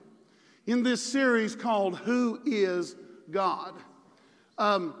in this series called Who is God?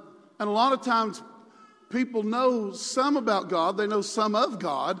 And a lot of times people know some about God. They know some of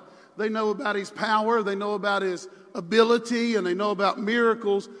God. They know about His power. They know about His ability, and they know about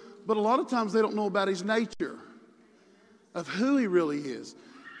miracles. But a lot of times they don't know about His nature, of who He really is.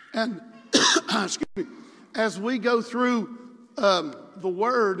 And excuse me, as we go through the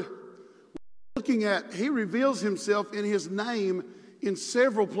Word, looking at, He reveals Himself in His name in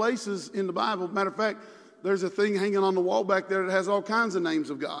several places in the Bible. Matter of fact, there's a thing hanging on the wall back there that has all kinds of names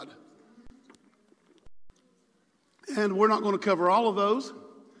of God. And we're not going to cover all of those,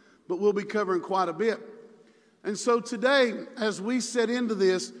 but we'll be covering quite a bit. And so today, as we set into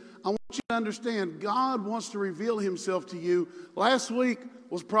this, I want you to understand God wants to reveal Himself to you. Last week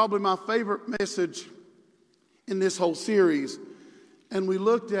was probably my favorite message in this whole series. And we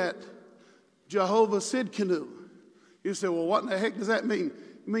looked at Jehovah Sidkenu. You say, well, what in the heck does that mean?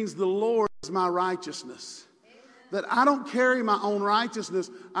 It means the Lord is my righteousness. That I don't carry my own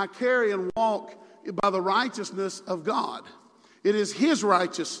righteousness. I carry and walk by the righteousness of God. It is His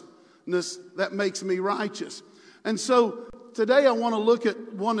righteousness that makes me righteous. And so today I want to look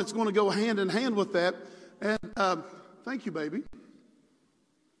at one that's going to go hand in hand with that. And thank you, baby.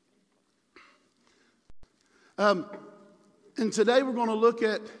 And today we're going to look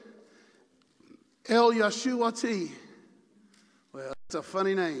at El Yeshuati. Well, that's a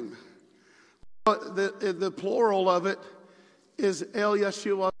funny name. The plural of it is El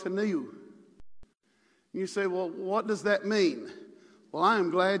Yeshuatanu. You say, well, what does that mean? Well, I am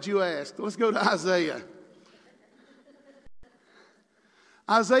glad you asked. Let's go to Isaiah.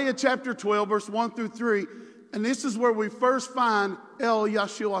 Isaiah chapter 12, verse 1 through 3. And this is where we first find El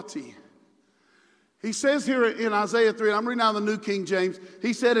Yeshuati. He says here in Isaiah 3, I'm reading out of the New King James.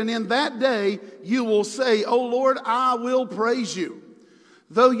 He said, and in that day you will say, O Lord, I will praise you.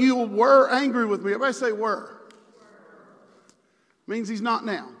 Though you were angry with me. Everybody say were. Means He's not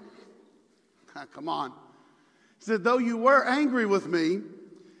now. Come on. He said, though you were angry with me,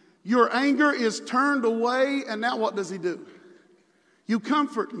 your anger is turned away. And now what does He do? You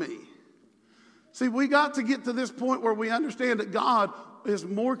comfort me. See, we got to get to this point where we understand that God is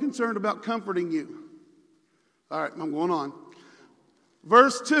more concerned about comforting you. All right, I'm going on.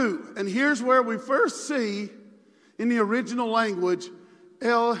 Verse 2, and here's where we first see in the original language,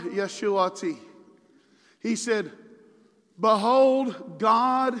 El Yeshuati. He said, behold,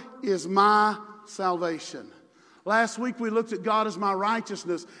 God is my salvation. Last week we looked at God as my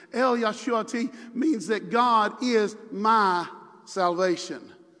righteousness. El Yeshuati means that God is my salvation.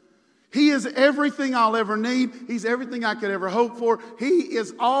 He is everything I'll ever need. He's everything I could ever hope for. He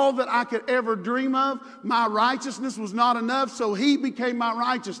is all that I could ever dream of. My righteousness was not enough, so He became my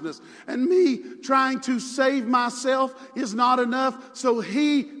righteousness. And me trying to save myself is not enough, so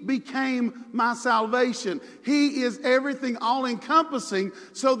He became my salvation. He is everything all-encompassing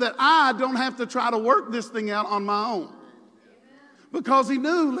so that I don't have to try to work this thing out on my own. Because He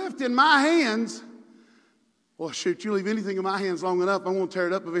knew left in my hands, well, shoot, you leave anything in my hands long enough, I'm going to tear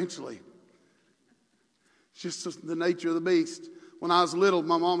it up eventually. It's just the nature of the beast. When I was little,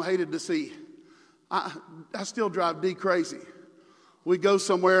 my mom hated to see. I still drive D crazy. We go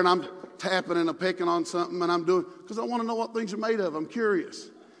somewhere and I'm tapping and I'm picking on something and I'm doing, because I want to know what things are made of. I'm curious.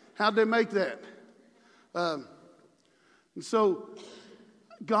 How'd they make that? And so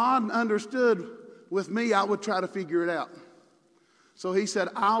God understood with me, I would try to figure it out. So He said,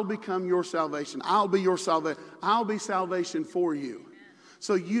 I'll become your salvation. I'll be your salvation. I'll be salvation for you.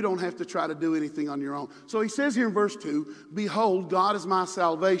 So you don't have to try to do anything on your own. So He says here in verse 2, behold, God is my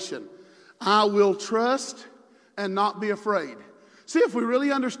salvation. I will trust and not be afraid. See, if we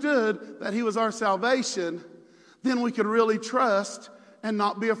really understood that He was our salvation, then we could really trust and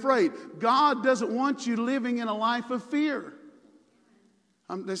not be afraid. God doesn't want you living in a life of fear.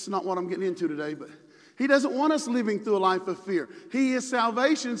 This is not what I'm getting into today, but He doesn't want us living through a life of fear. He is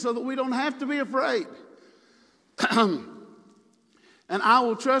salvation so that we don't have to be afraid. And I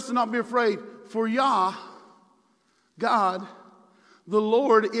will trust and not be afraid. For Yah, God, the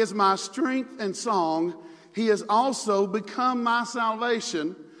Lord is my strength and song. He has also become my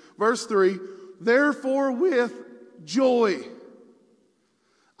salvation. Verse 3, therefore with joy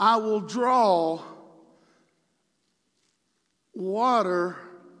I will draw water,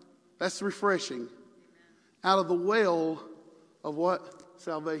 that's refreshing, out of the well of what?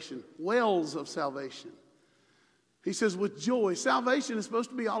 Salvation. Wells of salvation. He says with joy. Salvation is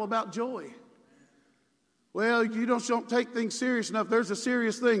supposed to be all about joy. Well, you don't take things serious enough. There's a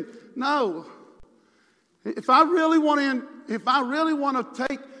serious thing. No. If I really want to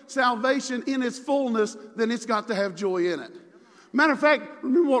take salvation in its fullness, then it's got to have joy in it. Matter of fact,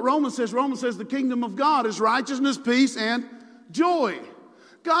 remember what Romans says. Romans says the kingdom of God is righteousness, peace, and joy.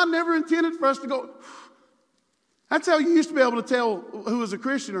 God never intended for us to go. That's how you used to be able to tell who was a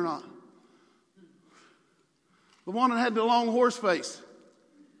Christian or not. The one that had the long horse face.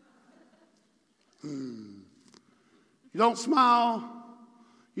 You don't smile.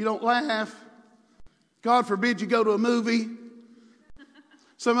 You don't laugh. God forbid you go to a movie.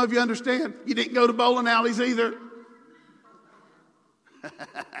 Some of you understand. You didn't go to bowling alleys either.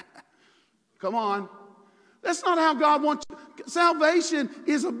 Come on. That's not how God wants you. Salvation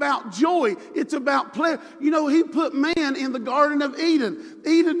is about joy. It's about pleasure. You know, he put man in the Garden of Eden.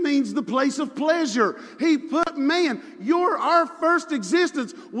 Eden means the place of pleasure. He put man. Our first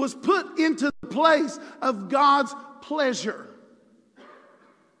existence was put into the place of God's pleasure.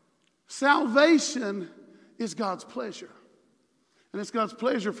 Salvation is God's pleasure. And it's God's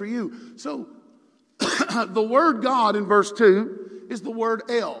pleasure for you. So, the word God in verse 2 is the word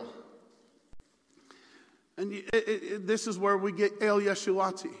El. And this is where we get El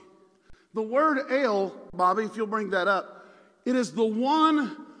Yeshuati. The word El, Bobby, if you'll bring that up, it is the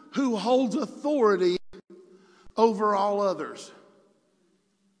one who holds authority over all others.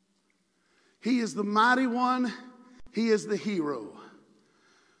 He is the mighty one. He is the hero.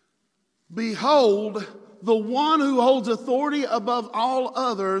 Behold, the one who holds authority above all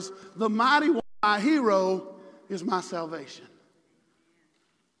others, the mighty one, my hero, is my salvation.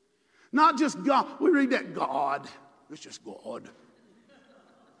 Not just God. We read that God. It's just God.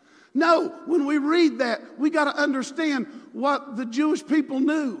 No, when we read that, we got to understand what the Jewish people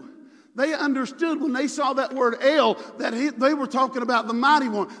knew. They understood when they saw that word El, that they were talking about the mighty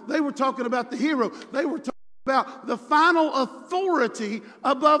one. They were talking about the hero. They were talking about the final authority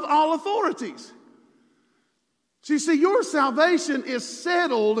above all authorities. So you see, your salvation is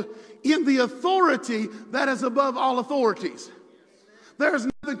settled in the authority that is above all authorities. There's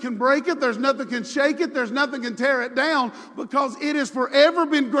nothing can break it. There's nothing can shake it. There's nothing can tear it down because it has forever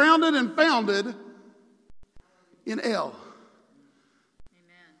been grounded and founded in El.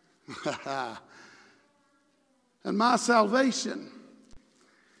 Amen. And my salvation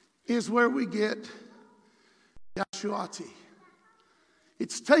is where we get Yeshuati.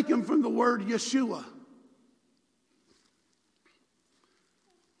 It's taken from the word Yeshua.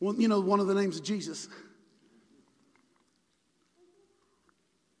 Well, you know, one of the names of Jesus.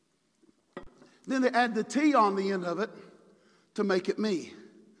 Then they add the T on the end of it to make it me,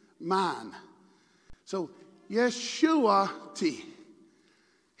 mine. So, Yeshuati.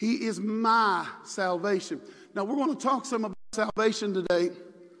 He is my salvation. Now, we're going to talk some about salvation today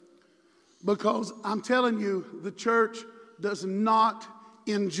because I'm telling you, the church does not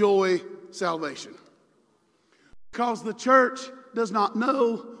enjoy salvation. Because the church does not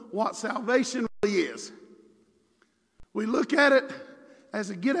know what salvation really is. We look at it as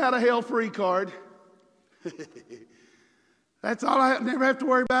a get out of hell free card. That's all never have to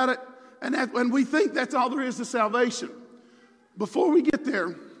worry about it. And we think that's all there is to salvation. Before we get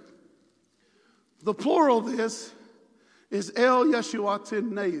there, the plural of this is El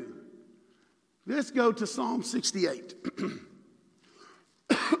Yeshuatineu. Let's go to Psalm 68.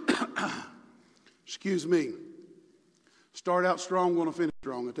 Excuse me. Start out strong, going to finish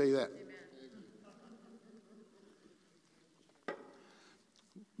strong, I'll tell you that.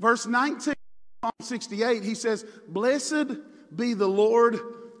 Verse 19, Psalm 68, he says, Blessed be the Lord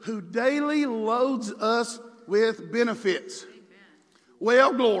who daily loads us with benefits. Amen.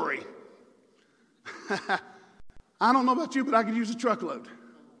 Well, glory. I don't know about you, but I could use a truckload.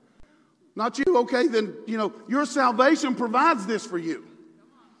 Not you, okay, then, you know, your salvation provides this for you.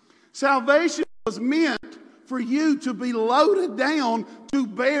 Salvation was meant for you to be loaded down to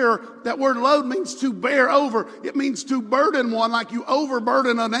bear. That word load means to bear over. It means to burden one like you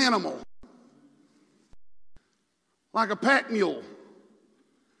overburden an animal. Like a pack mule.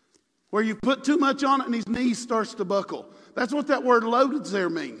 Where you put too much on it and his knees starts to buckle. That's what that word loaded there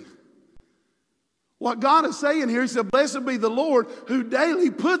means. What God is saying here, he said, Blessed be the Lord who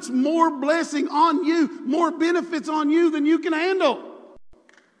daily puts more blessing on you, more benefits on you than you can handle.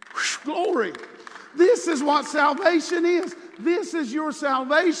 Glory. This is what salvation is. This is your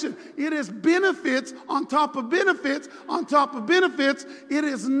salvation. It is benefits on top of benefits on top of benefits. It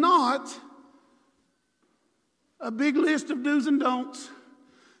is not a big list of do's and don'ts.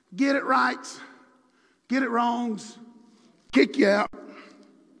 Get it right, get it wrongs, kick you out.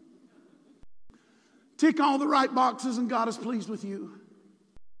 Tick all the right boxes and God is pleased with you.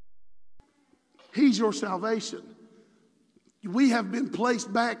 He's your salvation. We have been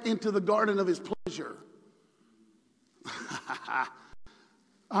placed back into the garden of his pleasure.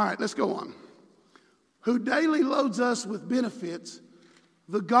 All right, let's go on. who daily loads us with benefits,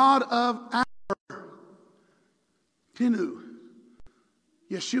 the God of our Tenu.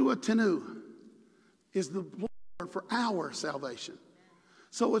 Yeshua Tenu is the Lord for our salvation.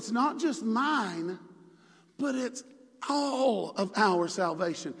 So it's not just mine, but it's all of our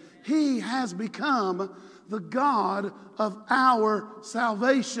salvation. He has become the God of our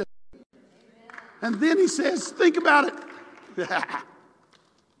salvation. And then he says, think about it.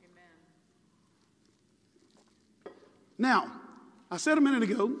 Now, I said a minute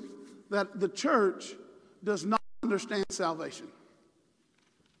ago that the church does not understand salvation.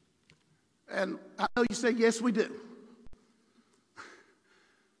 And I know you say, yes, we do.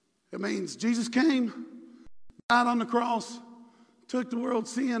 It means Jesus came, died on the cross, took the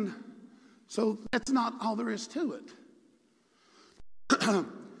world's sin. So that's not all there is to it.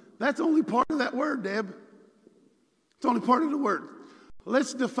 That's only part of that word, Deb. It's only part of the word.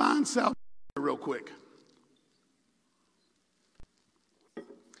 Let's define salvation real quick.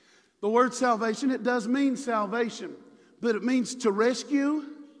 The word salvation, it does mean salvation, but it means to rescue.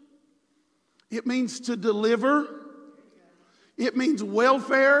 It means to deliver. It means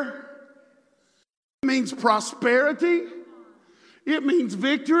welfare. It means prosperity. It means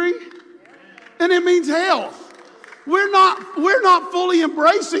victory. And it means health. We're not fully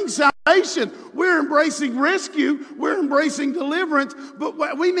embracing salvation. We're embracing rescue. We're embracing deliverance.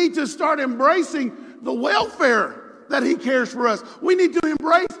 But we need to start embracing the welfare that he cares for us. We need to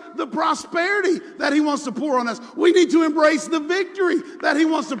embrace the prosperity that he wants to pour on us. We need to embrace the victory that he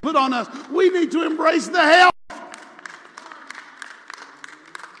wants to put on us. We need to embrace the health.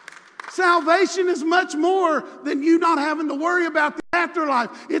 Salvation is much more than you not having to worry about the afterlife.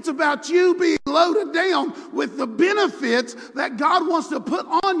 It's about you being loaded down with the benefits that God wants to put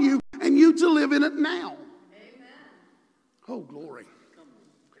on you and you to live in it now. Amen. Oh, glory.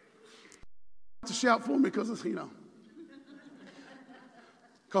 To shout for me because,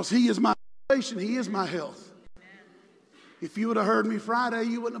 because he is my salvation. He is my health. If you would have heard me Friday,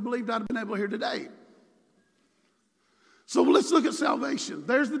 you wouldn't have believed I'd have been able to hear today. So let's look at salvation.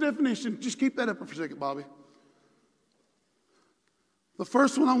 There's the definition. Just keep that up for a second, Bobby. The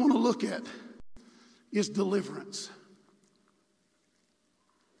first one I want to look at is deliverance.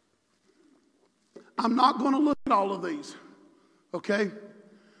 I'm not going to look at all of these, okay?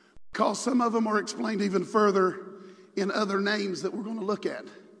 Because some of them are explained even further in other names that we're going to look at.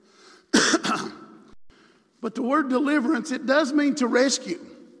 But the word deliverance, it does mean to rescue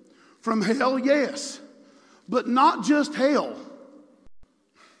from hell, yes. But not just hell.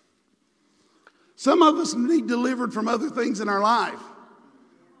 Some of us need delivered from other things in our life.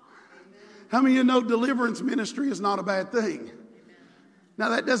 How many of you know deliverance ministry is not a bad thing? Now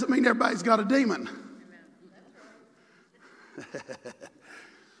that doesn't mean everybody's got a demon.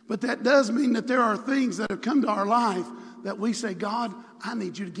 But that does mean that there are things that have come to our life that we say, God, I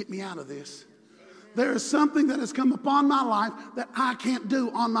need you to get me out of this. There is something that has come upon my life that I can't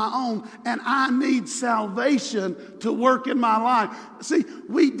do on my own, and I need salvation to work in my life. See,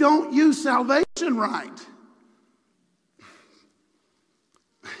 we don't use salvation right.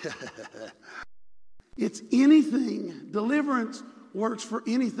 It's anything. Deliverance works for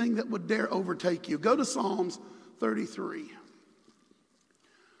anything that would dare overtake you. Go to Psalms 33.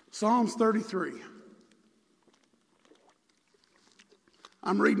 Psalms 33.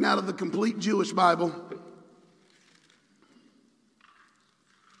 I'm reading out of the Complete Jewish Bible.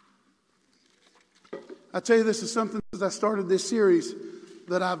 I tell you, this is something as I started this series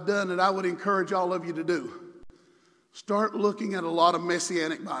that I've done that I would encourage all of you to do. Start looking at a lot of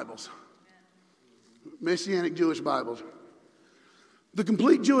Messianic Bibles. Messianic Jewish Bibles. The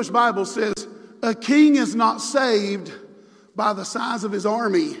Complete Jewish Bible says, a king is not saved by the size of his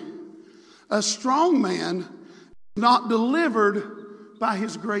army. A strong man is not delivered by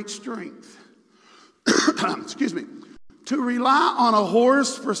his great strength. Excuse me. To rely on a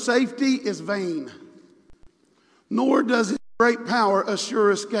horse for safety is vain, nor does his great power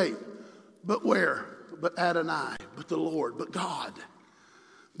assure escape. But where? But Adonai, but the Lord, but God.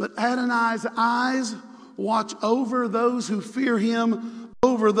 But Adonai's eyes watch over those who fear him,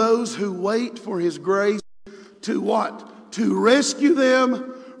 over those who wait for his grace. To what? To rescue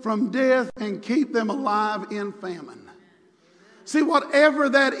them from death and keep them alive in famine. See, whatever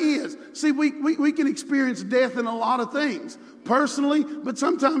that is. See, we can experience death in a lot of things. Personally, but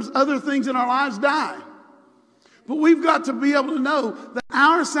sometimes other things in our lives die. But we've got to be able to know that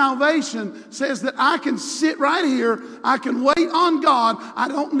our salvation says that I can sit right here. I can wait on God. I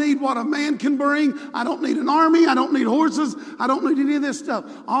don't need what a man can bring. I don't need an army. I don't need horses. I don't need any of this stuff.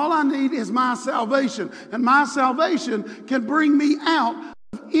 All I need is my salvation. And my salvation can bring me out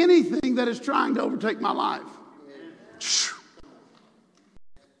of anything that is trying to overtake my life.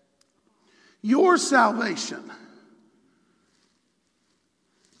 Your salvation.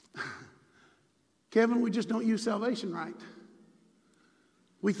 Kevin, we just don't use salvation right.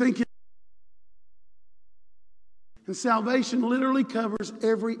 We think and salvation literally covers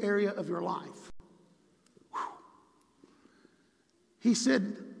every area of your life. Whew. He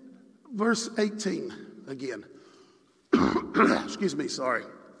said, verse 18 again. Excuse me, sorry.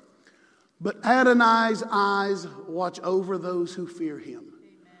 But Adonai's eyes watch over those who fear him.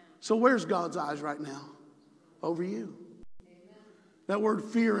 Amen. So where's God's eyes right now? Over you. Amen. That word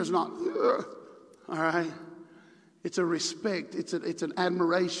fear is not, all right? It's a respect. It's an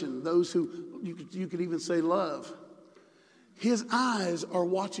admiration. Those who, you could even say love. His eyes are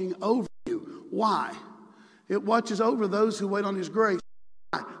watching over you. Why? It watches over those who wait on his grace.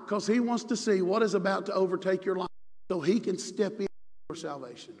 Why? Because he wants to see what is about to overtake your life so he can step in for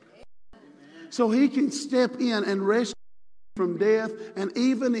salvation. So he can step in and rescue you from death. And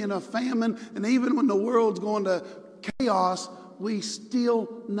even in a famine, and even when the world's going to chaos, we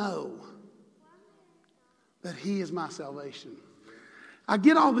still know that he is my salvation. I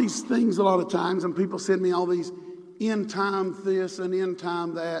get all these things a lot of times, and people send me all these end time this and end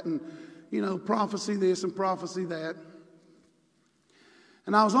time that, and prophecy this and prophecy that.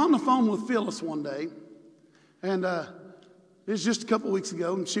 And I was on the phone with Phyllis one day, and it was just a couple weeks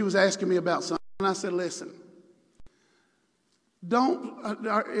ago, and she was asking me about something, and I said, listen, is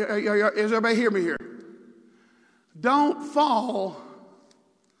everybody hear me here? Don't fall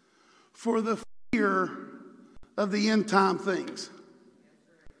for the fear of the end time things.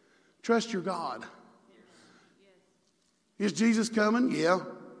 Trust your God. Is Jesus coming? Yeah.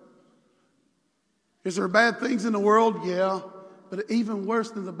 Is there bad things in the world? Yeah. But even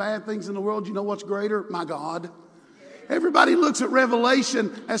worse than the bad things in the world, you know what's greater? My God. Everybody looks at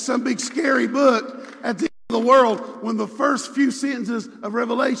Revelation as some big scary book at the end of the world, when the first few sentences of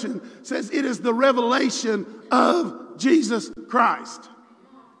Revelation says it is the revelation of Jesus Christ.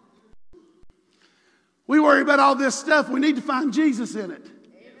 We worry about all this stuff. We need to find Jesus in it.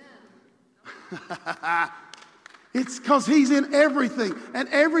 Amen. It's because he's in everything, and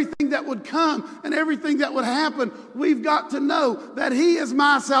everything that would come and everything that would happen, we've got to know that he is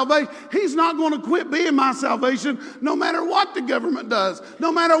my salvation. He's not going to quit being my salvation no matter what the government does,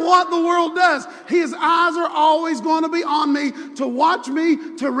 no matter what the world does. His eyes are always going to be on me to watch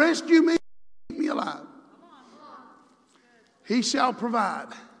me, to rescue me, to keep me alive. He shall provide.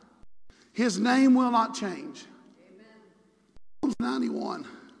 His name will not change. Psalms 91.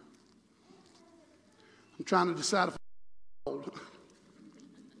 I'm trying to decide if I'm old.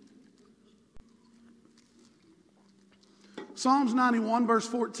 Psalms 91, verse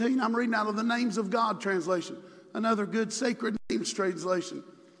 14. I'm reading out of the Names of God translation. Another good sacred names translation.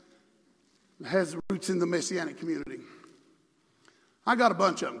 It has roots in the Messianic community. I got a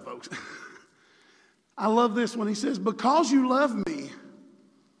bunch of them, folks. I love this one. He says, because you love me,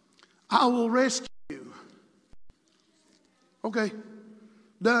 I will rescue you. Okay,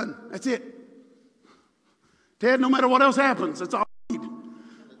 done. That's it. Ted, no matter what else happens, that's all I need.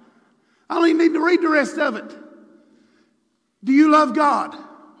 I don't even need to read the rest of it. Do you love God?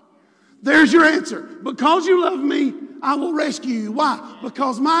 There's your answer. Because you love me, I will rescue you. Why?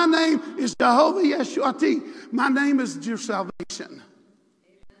 Because my name is Jehovah Yeshuati. My name is your salvation.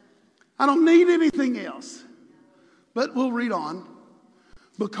 I don't need anything else. But we'll read on.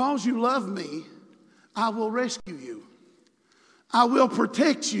 Because you love me, I will rescue you. I will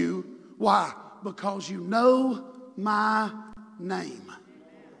protect you. Why? Because you know my name.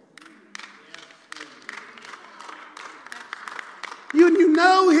 You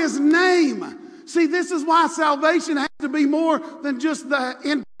know his name. See, this is why salvation has to be more than just the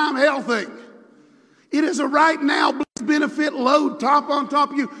end time hell thing. It is a right now benefit load top on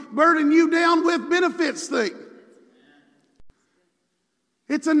top of you, burden you down with benefits thing.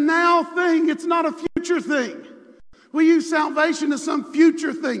 It's a now thing. It's not a future thing. We use salvation as some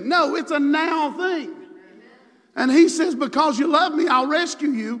future thing. No, it's a now thing. And he says, because you love me, I'll rescue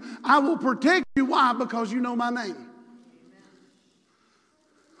you. I will protect you. Why? Because you know my name.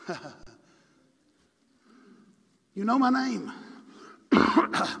 You know my name.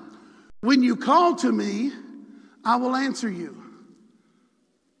 When you call to me, I will answer you.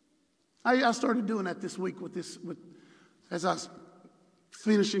 I started doing that this week as I was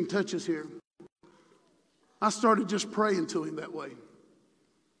finishing touches here. I started just praying to him that way.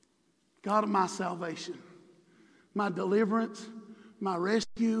 God of my salvation, my deliverance, my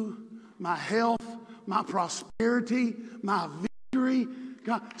rescue, my health, my prosperity, my victory.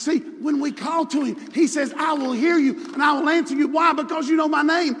 God, see, when we call to him, he says, I will hear you and I will answer you. Why? Because you know my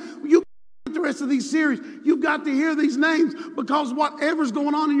name. You the rest of these series, you've got to hear these names, because whatever's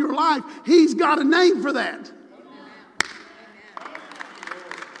going on in your life, he's got a name for that.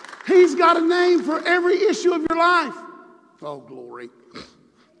 He's got a name for every issue of your life. Oh, glory.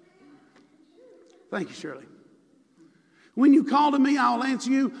 Thank you, Shirley. When you call to me, I will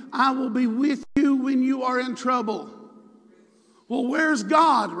answer you. I will be with you when you are in trouble. Well, where's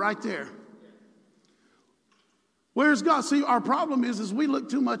God? Right there. Where's God? See, our problem is we look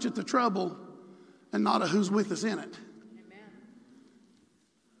too much at the trouble and not at who's with us in it. Amen.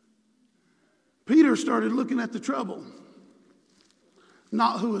 Peter started looking at the trouble,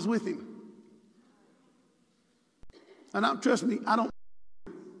 not who was with him. And trust me, I don't.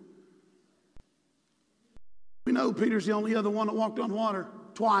 We know Peter's the only other one that walked on water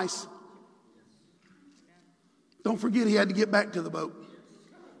twice. Don't forget he had to get back to the boat.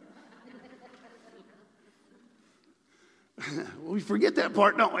 We forget that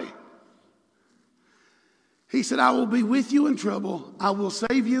part, don't we? He said, I will be with you in trouble. I will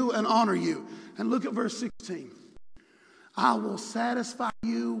save you and honor you. And look at verse 16. I will satisfy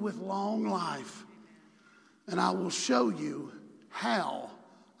you with long life, and I will show you how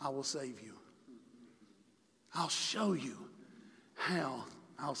I will save you. I'll show you how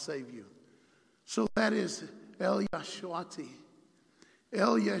I'll save you. So that is El Yeshuati.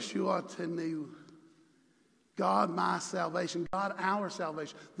 El Yeshuatenu. God, my salvation. God, our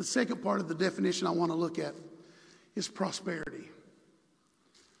salvation. The second part of the definition I want to look at is prosperity.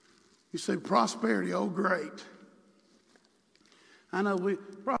 You say prosperity, oh great. I know the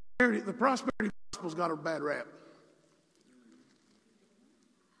prosperity gospel's got a bad rap.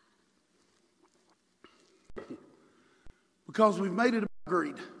 Because we've made it about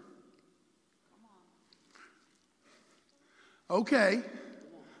greed. Okay.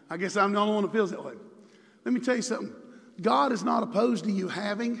 I guess I'm the only one that feels that way. Let me tell you something. God is not opposed to you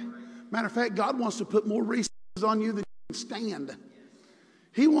having. Matter of fact, God wants to put more resources on you than you can stand.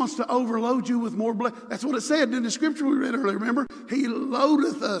 He wants to overload you with more blessings. That's what it said in the scripture we read earlier. Remember? He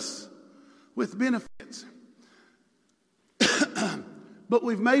loadeth us with benefits. But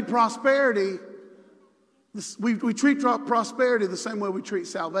we've made prosperity, we treat prosperity the same way we treat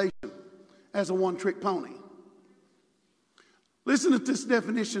salvation, as a one-trick pony. Listen to this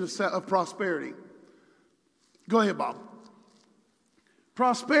definition of prosperity. Go ahead, Bob.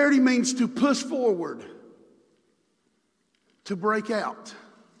 Prosperity means to push forward, to break out.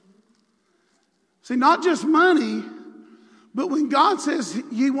 See, not just money, but when God says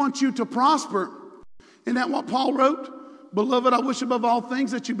he wants you to prosper, isn't that what Paul wrote? Beloved, I wish above all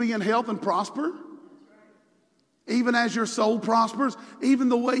things that you be in health and prosper, even as your soul prospers. Even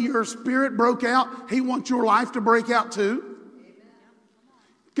the way your spirit broke out, he wants your life to break out too.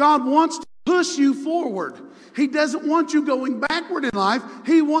 God wants to push you forward. He doesn't want you going backward in life.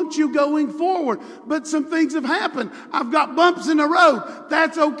 He wants you going forward. But some things have happened. I've got bumps in the road.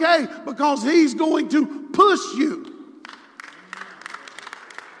 That's okay, because he's going to push you.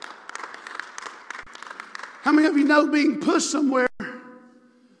 How many of you know being pushed somewhere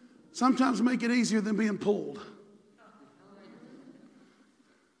sometimes make it easier than being pulled?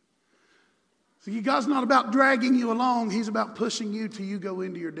 See, God's not about dragging you along. He's about pushing you till you go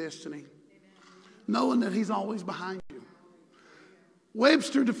into your destiny, knowing that he's always behind you.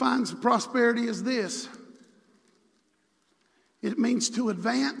 Webster defines prosperity as this. It means to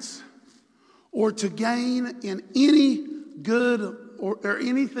advance or to gain in any good or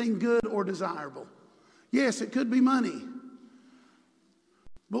anything good or desirable. Yes, it could be money.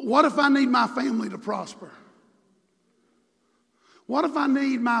 But what if I need my family to prosper? What if I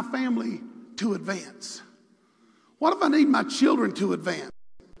need my family to advance? What if I need my children to advance?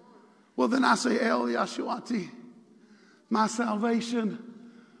 Well, then I say, El Yeshuati, my salvation.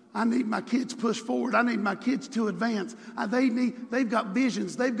 I need my kids pushed forward. I need my kids to advance. They've got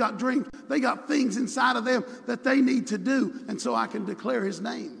visions. They've got dreams. They got things inside of them that they need to do. And so I can declare his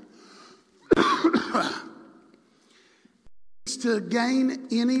name. It's to gain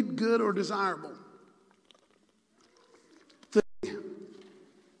any good or desirable thing.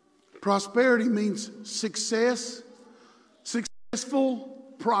 Prosperity means success,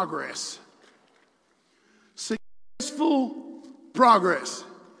 successful progress. Successful progress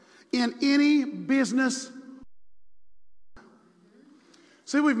in any business.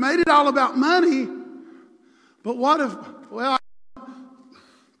 See, we've made it all about money, but what if, well,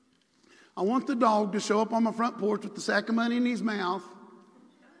 I want the dog to show up on my front porch with the sack of money in his mouth.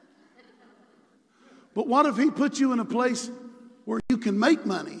 But what if he puts you in a place where you can make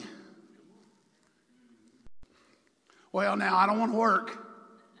money? Well, now I don't want to work.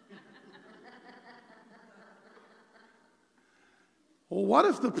 Well, what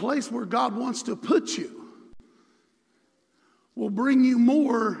if the place where God wants to put you will bring you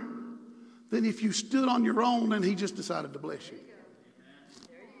more than if you stood on your own and he just decided to bless you?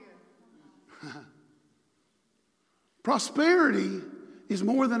 Prosperity is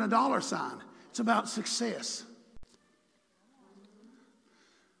more than a dollar sign. It's about success.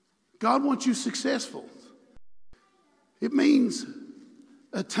 God wants you successful. It means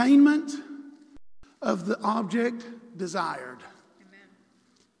attainment of the object desired.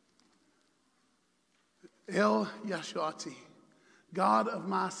 El Yashuati, God of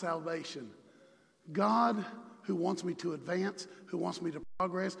my salvation. God who wants me to advance, who wants me to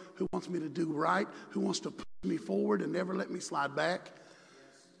progress, who wants me to do right, who wants to push me forward and never let me slide back.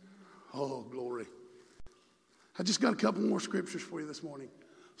 Oh, glory. I just got a couple more scriptures for you this morning.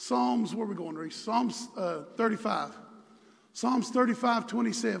 Psalms, where are we going to read? Psalms 35. Psalms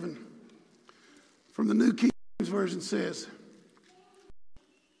 35:27 from the New King James Version says,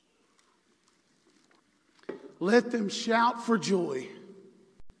 let them shout for joy.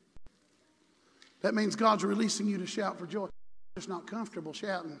 That means God's releasing you to shout for joy. You're just not comfortable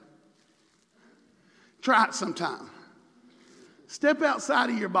shouting. Try it sometime. Step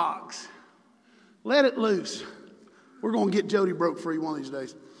outside of your box. Let it loose. We're going to get Jody broke free one of these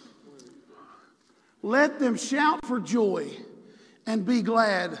days. Let them shout for joy and be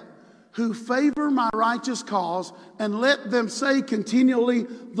glad who favor my righteous cause, and let them say continually,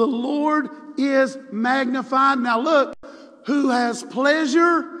 the Lord is magnified. Now look, who has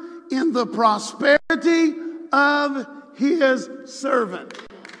pleasure in the prosperity of his servant.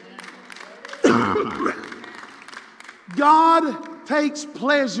 God takes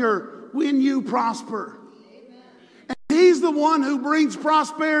pleasure when you prosper. And he's the one who brings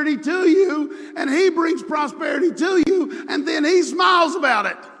prosperity to you, and he brings prosperity to you, and then he smiles about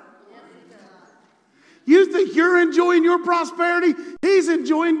it. You think you're enjoying your prosperity? He's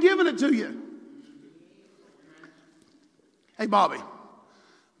enjoying giving it to you. Hey, Bobby,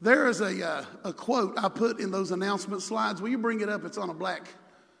 there is a quote I put in those announcement slides. Will you bring it up? It's on a black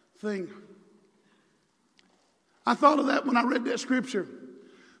thing. I thought of that when I read that scripture.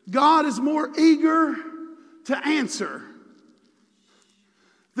 God is more eager to answer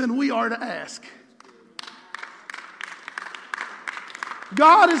than we are to ask.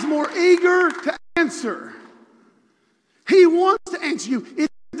 God is more eager to answer. He wants to answer you.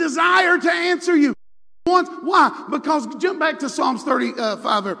 It's a desire to answer you. Why? Because, jump back to Psalms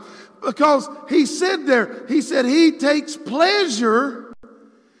 35 there. Because he said there, he said he takes pleasure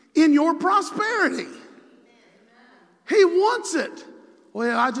in your prosperity. He wants it.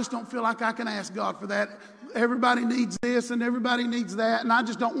 Well, I just don't feel like I can ask God for that. Everybody needs this and everybody needs that, and I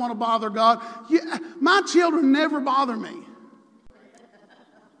just don't want to bother God. Yeah, my children never bother me.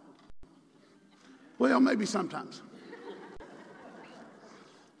 Well, maybe sometimes.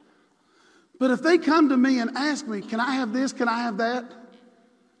 But if they come to me and ask me, can I have this, can I have that?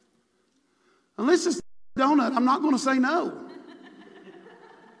 Unless it's a donut, I'm not going to say no.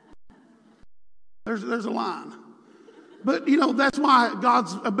 There's a line. But, you know, that's why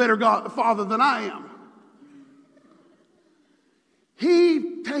God's a better father than I am.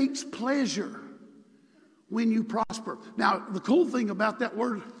 He takes pleasure when you prosper. Now, the cool thing about that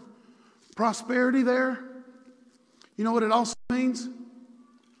word prosperity there, you know what it also means?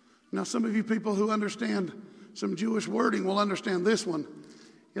 Now, some of you people who understand some Jewish wording will understand this one.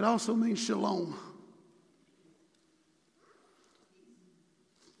 It also means shalom.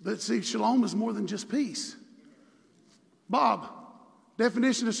 But see, shalom is more than just peace. Bob,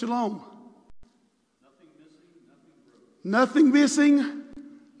 definition of shalom. Nothing missing,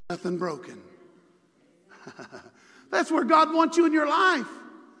 nothing broken. That's where God wants you in your life.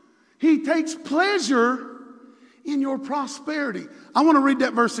 He takes pleasure in your prosperity. I want to read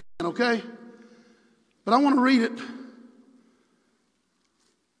that verse again, okay? But I want to read it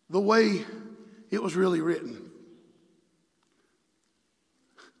the way it was really written.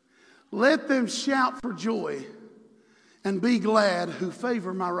 Let them shout for joy and be glad who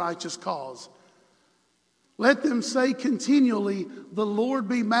favor my righteous cause. Let them say continually, the Lord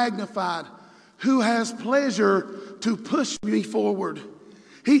be magnified, who has pleasure to push me forward.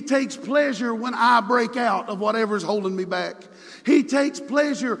 He takes pleasure when I break out of whatever's holding me back. He takes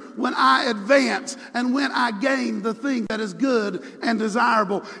pleasure when I advance and when I gain the thing that is good and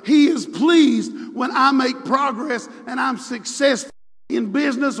desirable. He is pleased when I make progress and I'm successful in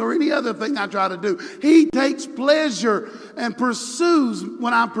business or any other thing I try to do. He takes pleasure and pursues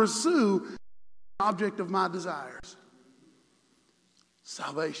when I pursue the object of my desires.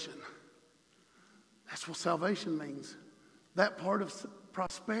 Salvation. That's what salvation means. That part of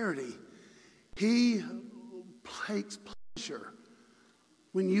prosperity. He takes pleasure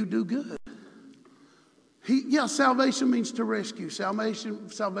when you do good. Salvation means to rescue.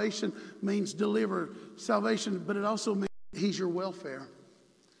 Salvation means deliver. Salvation, but it also means He's your welfare.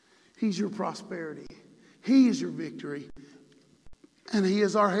 He's your prosperity. He is your victory. And He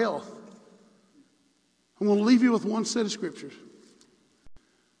is our health. I'm going to leave you with one set of scriptures.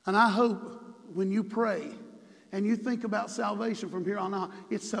 And I hope when you pray and you think about salvation from here on out,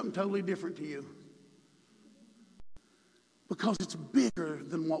 it's something totally different to you. Because it's bigger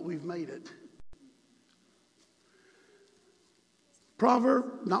than what we've made it.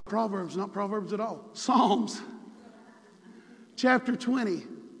 Not Proverbs at all. Psalms, chapter 20.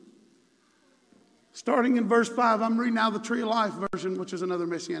 Starting in verse 5, I'm reading out the Tree of Life version, which is another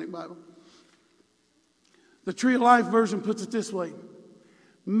Messianic Bible. The Tree of Life version puts it this way.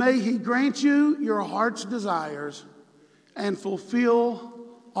 May He grant you your heart's desires and fulfill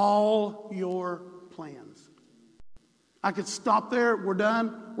all your plans. I could stop there. We're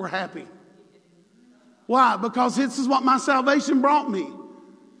done. We're happy. Why? Because this is what my salvation brought me.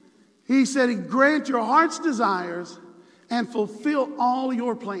 He said He grant your heart's desires and fulfill all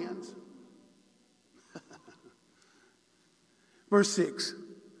your plans. Verse 6.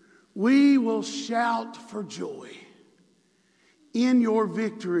 We will shout for joy in your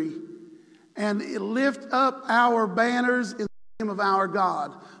victory and lift up our banners in the name of our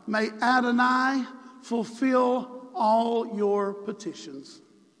God. May Adonai fulfill all your petitions.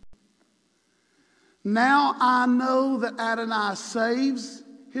 Now I know that Adonai saves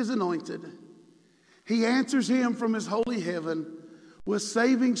His anointed. He answers him from His holy heaven with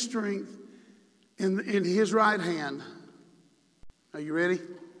saving strength in His right hand. Are you ready?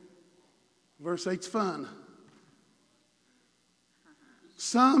 Verse 8's fun.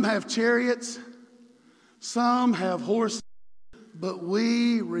 Some have chariots, some have horses, but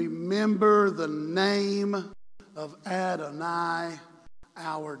we remember the name of Adonai,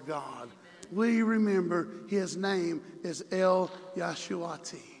 our God. We remember His name is El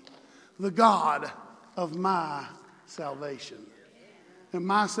Yashuati, the God of my salvation. And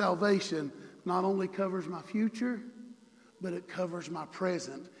my salvation not only covers my future, but it covers my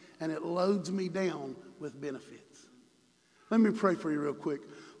present, and it loads me down with benefits. Let me pray for you real quick.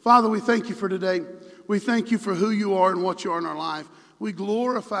 Father, we thank You for today. We thank You for who You are and what You are in our life. We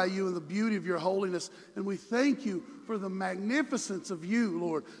glorify You in the beauty of Your holiness, and we thank You for the magnificence of You,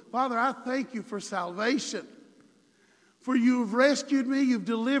 Lord. Father, I thank You for salvation. For You have rescued me, You've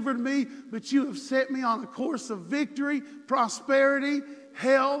delivered me, but You have set me on a course of victory, prosperity,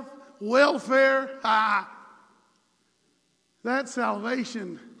 health, welfare. That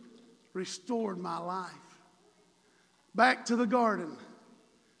salvation restored my life back to the garden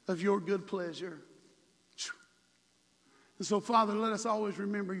of Your good pleasure. And so, Father, let us always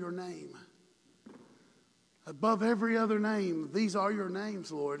remember Your name. Above every other name, these are Your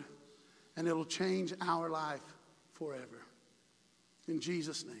names, Lord, and it'll change our life forever. In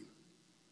Jesus' name.